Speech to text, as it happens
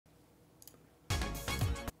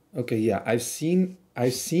Okay, yeah, I've seen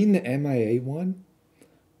the MIA one,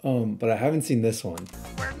 but I haven't seen this one.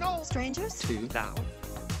 We're no strangers To thou.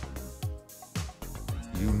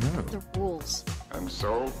 You know. the rules. And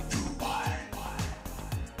so,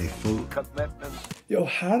 A full commitment. Yo,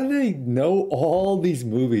 how do they know all these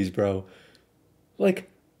movies, bro? Like,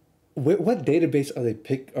 what database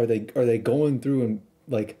are they are they going through and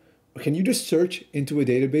like, can you just search into a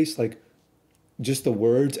database like just the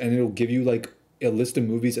words and it'll give you like a list of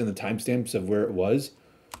movies and the timestamps of where it was?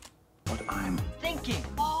 What I'm Thinking.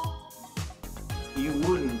 you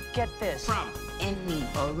wouldn't Get this. From Any.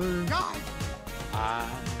 other. God. I.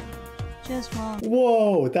 Just wrong.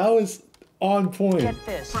 Whoa, that was on point. Get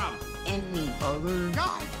this. From Any. Other.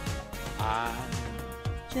 God. I.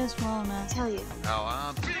 Just wrong, I tell you. Now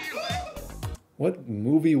I'm. What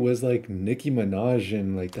movie was like Nicki Minaj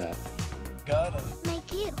in like that? Gotta.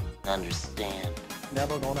 Make you. Understand.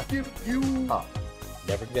 never gonna give you up.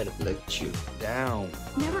 Never gonna let you down.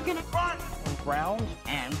 Never gonna run. Round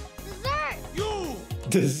and. Dessert. You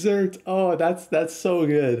Dessert. Oh, that's so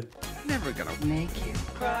good. never gonna Make you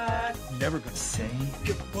cry. never gonna say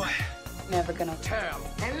goodbye. Never gonna Tell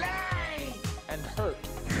and lie. and hurt.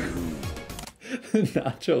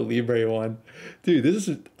 Nacho Libre one. Dude, this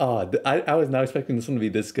is I was not expecting this one to be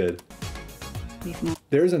this good. We've known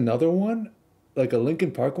There's another one, like a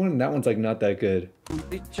Linkin Park one, and that one's like not that good.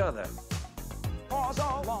 Each other. Pause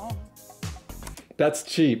along. That's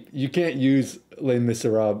cheap. You can't use Les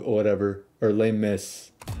Miserables or whatever, or Les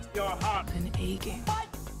Mis. Your heart. been aching.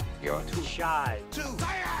 You're too shy. Too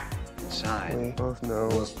tired. Inside. We both know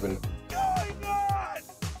what's been Going on.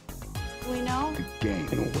 We know. the game.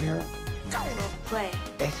 And we're Gonna play.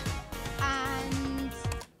 it. And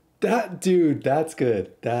That dude, that's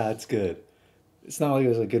good. That's good. It's not like it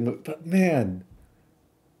was a good movie, but man,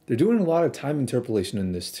 they're doing a lot of time interpolation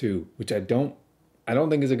in this too, which I don't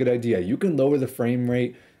think is a good idea. You can lower the frame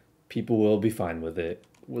rate, people will be fine with it.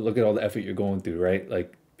 Well, look at all the effort you're going through, right?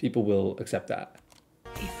 Like people will accept that.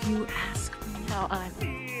 if you ask me how I'm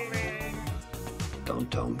Don't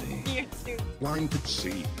tell me. here to Blind could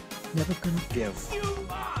see. Never gonna give. You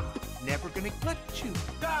up. Never gonna let you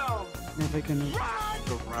down. Never gonna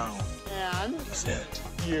Run around. and Said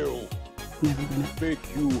you. Never gonna Make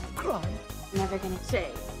you cry. never gonna say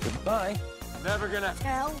goodbye. Never gonna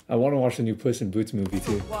tell I want to watch the new Puss in Boots movie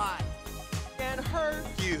too. why. And hurt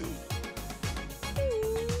you.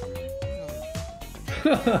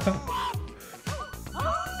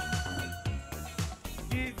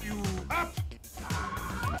 Give you up.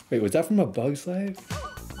 Wait, was that from A Bug's Life?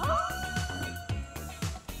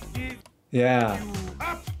 Yeah.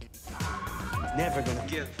 Up. Never gonna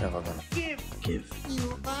give. Never gonna Give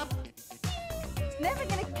You up. Never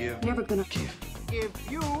gonna Give. Never gonna Give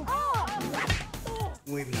you.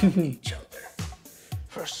 We've known each other.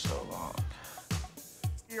 For so long.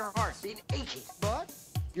 Your heart's been aching, but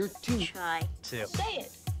you're too try. to Say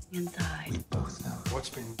it. And I. Both know What's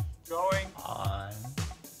been going on.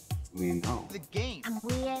 We know. The game. And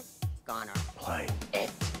we're gonna Play. It.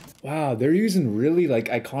 Wow, they're using really like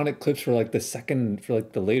iconic clips for like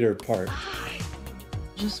the later part.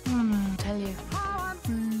 just wanna tell you how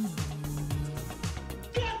I'm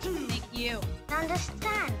make you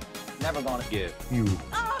understand. Never gonna give. You.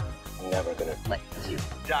 Never gonna let you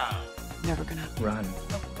down. Never gonna Run.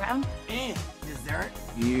 look around. And dessert.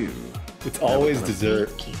 You. It's always dessert.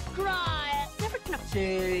 Cry. Never gonna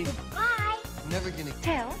Say. goodbye. Never gonna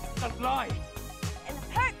Tell not lie. and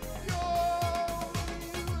hurt.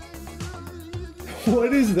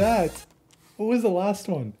 What is that? What was the last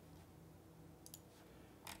one?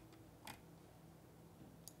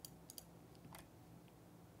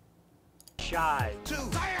 Shy. too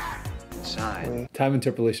tired. Inside. Time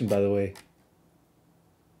interpolation, by the way.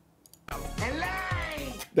 And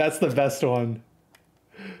lie. That's the best one.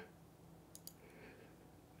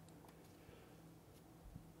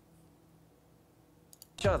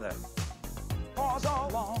 Each other. Pause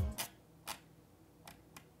along.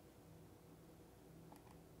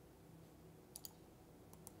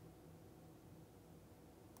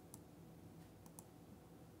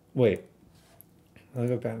 Wait.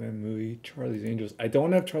 Another Batman movie, Charlie's Angels. I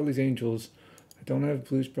don't have Charlie's Angels. I don't have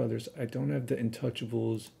Blues Brothers. I don't have The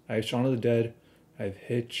Intouchables. I have Shaun of the Dead. I have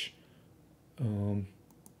Hitch.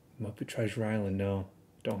 Muppet Treasure Island. No,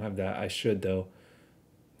 don't have that. I should though.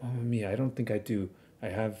 Mamma Mia. I don't think I do. I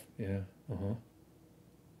have, yeah.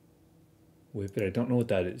 Wait, but I don't know what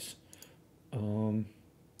that is. I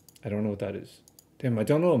don't know what that is. Damn, I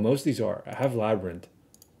don't know what most of these are. I have Labyrinth.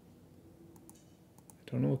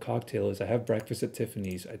 I don't know what Cocktail is. I have Breakfast at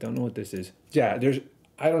Tiffany's. I don't know what this is. Yeah,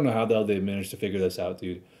 I don't know how the hell they managed to figure this out,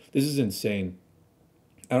 dude. This is insane.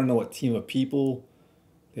 I don't know what team of people.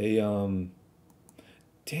 They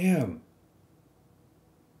damn.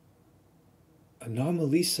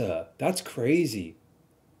 Anomalisa. That's crazy.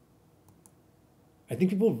 I think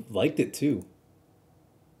people liked it too.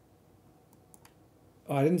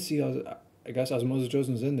 Oh, I didn't see. I guess Osmosis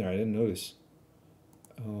Josen's in there. I didn't notice.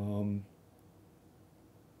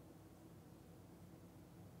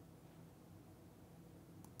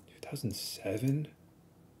 2007.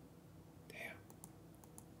 Damn.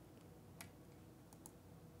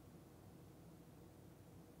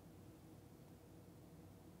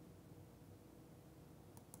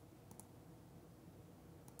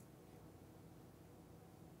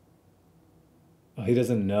 Oh, he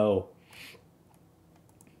doesn't know.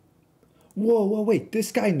 Whoa, wait,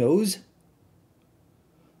 this guy knows?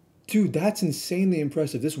 Dude, that's insanely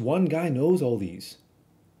impressive. This one guy knows all these.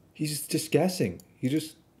 He's just guessing. He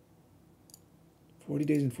just... 40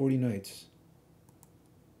 Days and 40 Nights.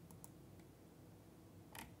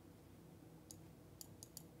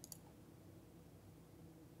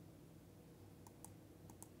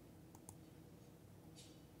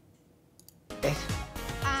 And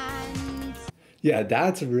Yeah,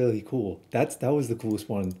 that's really cool. That was the coolest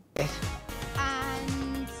one.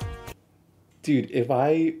 and Dude, if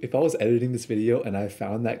I was editing this video and I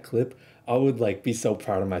found that clip, I would like be so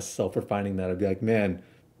proud of myself for finding that. I'd be like, man,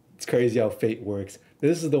 it's crazy how fate works.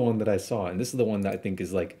 This is the one that I saw, and this is the one that I think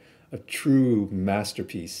is like a true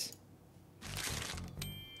masterpiece.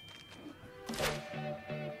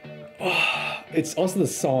 Oh, it's also the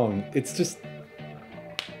song. It's just...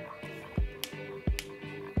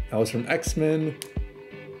 That was from X-Men,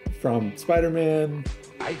 from Spider-Man.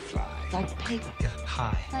 I fly. like paper.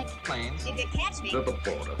 High. Like Planes. if you catch me. To the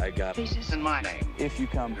border. I got pieces in my name. If you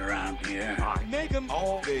come Around here, I make them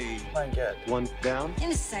all day. get one down.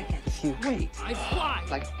 In a second. If you wait, I fly.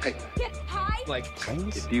 Like paper. Get high. Like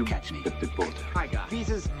planes. if you catch me at the border. I got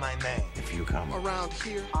Pieces in my name. If you come around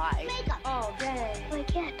here, I make up all day.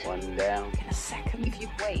 Like it. One down. In a second. If you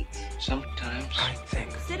wait. sometimes I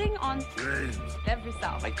think. Sitting on every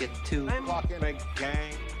cell. I get two. I'm walking a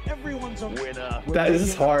gang. Everyone's a winner. This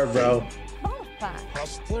is hard, bro. Full of fun.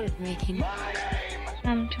 Hustler. Making.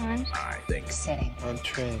 Sometimes. I think. Sitting. On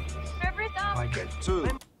train. Every thought. I get two.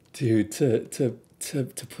 Dude, to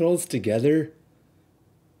put all this together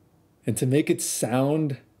and to make it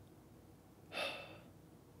sound...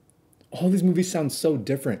 All these movies sound so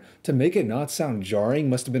different. To make it not sound jarring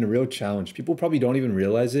must have been a real challenge. People probably don't even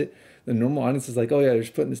realize it. The normal audience is like, oh yeah, they're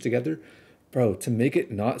just putting this together. Bro, to make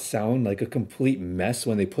it not sound like a complete mess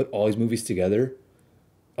when they put all these movies together,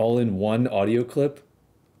 all in one audio clip.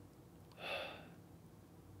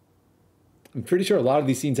 I'm pretty sure a lot of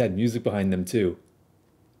these scenes had music behind them too.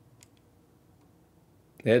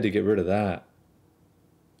 They had to get rid of that.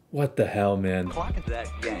 What the hell, man? Clock at that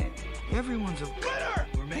game. Everyone's a winner.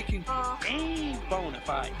 We're making a bona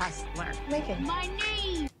fide Hustler. Making. My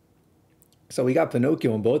name. So we got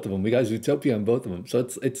Pinocchio in both of them. We got Zootopia in both of them. So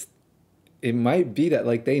it might be that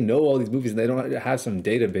like they know all these movies and they don't have some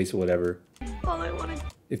database or whatever. All I want to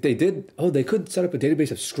If they did, oh, they could set up a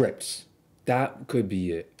database of scripts. That could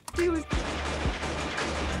be it. do is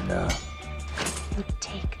And,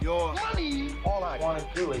 take. Your money. All I want to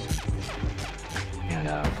do is and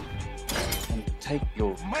take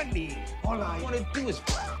your money. All I want to do is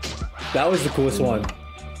That was the coolest one.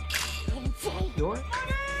 your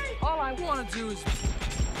All I want to do is.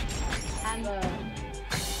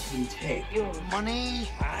 And take your money.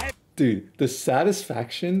 Dude, the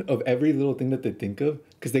satisfaction of every little thing that they think of,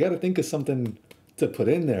 because they got to think of something to put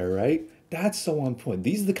in there, right? That's so on point.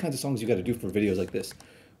 These are the kinds of songs you got to do for videos like this,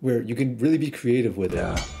 where you can really be creative with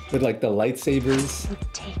it. With like the lightsabers.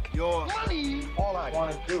 take. your money. All I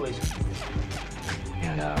want to do is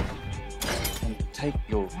And, take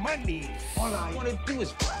your money. All I want to do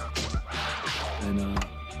is And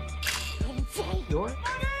your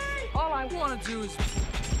All I want to do is.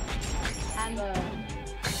 And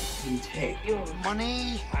take your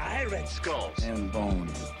money. I read skulls And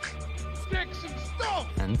bones. sticks and stones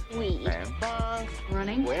And weed. and bonds.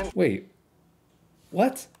 Running. wait,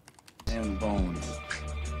 what? and bones.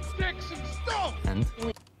 Sticks and stones.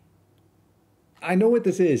 And I know what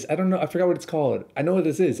this is. I don't know. I forgot what it's called. I know what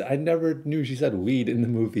this is. I never knew she said weed in the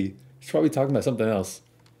movie. She's probably talking about something else.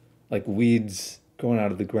 Like weeds growing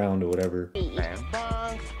out of the ground or whatever. And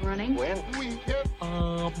bonds. Running. When we hit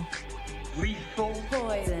lethal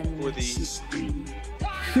Poison. for the Skulls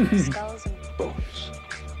and bones.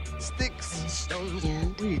 sticks and stones.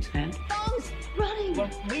 Weed. And bones.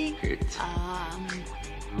 Running. it's Um.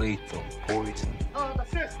 lethal poison. Oh, the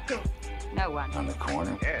system. No one. On the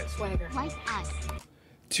corner. Yes. Swagger. Like us.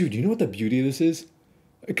 Dude, you know what the beauty of this is?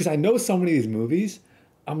 because I know so many of these movies,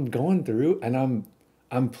 I'm going through and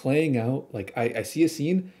I'm playing out like I see a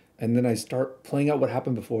scene and then I start playing out what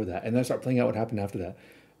happened before that and then I start playing out what happened after that.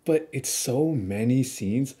 But it's so many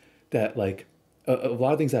scenes that like a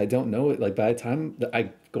lot of things that I don't know. Like by the time that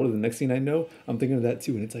I go to the next scene, I know I'm thinking of that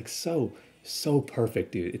too, and it's like so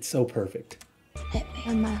perfect, dude. It's so perfect. Hit me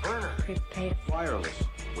on my prepaid. Wireless.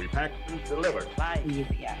 We pack and deliver. By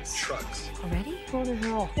UPS. Trucks. Already? Go to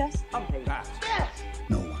hell. Yes. Okay.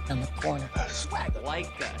 No one. On the corner. Swag like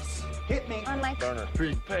us. Hit me. On my Burner.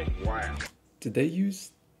 Prepaid. Wow. Did they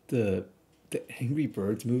use the Angry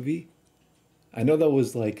Birds movie? I know that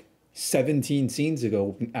was like 17 scenes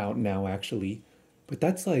ago out now actually, but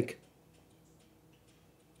that's like,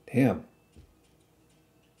 damn.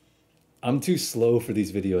 I'm too slow for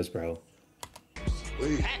these videos, bro.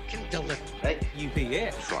 Please. Pack and deliver. Hey,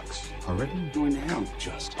 UPS. Trucks. Already? Doing now.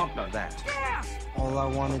 Just. Pump on that. All I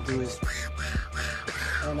want to do is.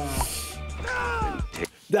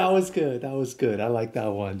 That was good. That was good. I like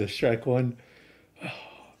that one. The Shrek one. Oh,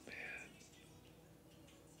 man.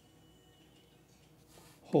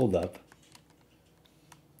 Hold up.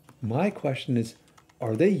 My question is,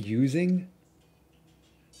 are they using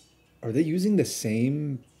the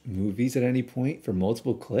same movies at any point for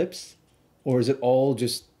multiple clips? Or is it all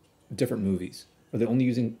just different movies? Are they only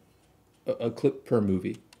using a clip per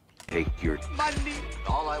movie? Take your. Money.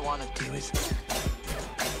 All I want to do is.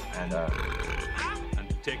 And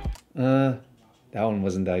take. That one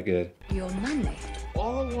wasn't that good. Your money.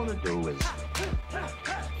 All I want to do is.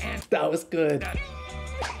 That was good.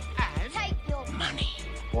 Take your money.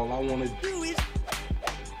 All I want to Do is.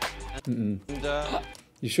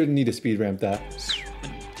 You shouldn't need to speed ramp that.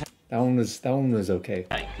 That one was okay.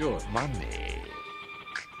 Take your money.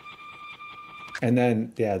 And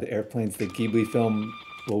then yeah, the airplanes, the Ghibli film,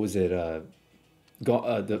 what was it?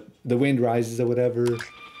 The Wind Rises or whatever.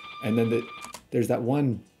 And then there's that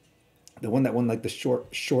one, the one that won like the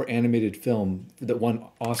short animated film that won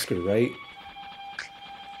Oscar, right?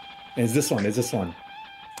 And it's this one. It's this one.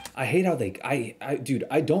 I hate how dude,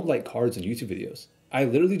 I don't like cards in YouTube videos. I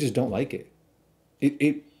literally just don't like it.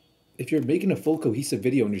 If you're making a full cohesive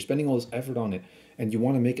video and you're spending all this effort on it and you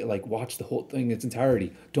want to make it like watch the whole thing in its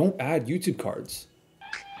entirety, don't add YouTube cards.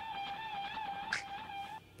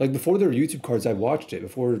 Like before there were YouTube cards, I watched it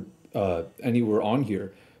before any were on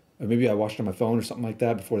here. Or maybe I watched it on my phone or something like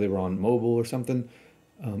that before they were on mobile or something.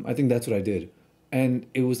 I think that's what I did. And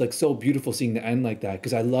it was like so beautiful seeing the end like that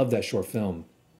because I love that short film.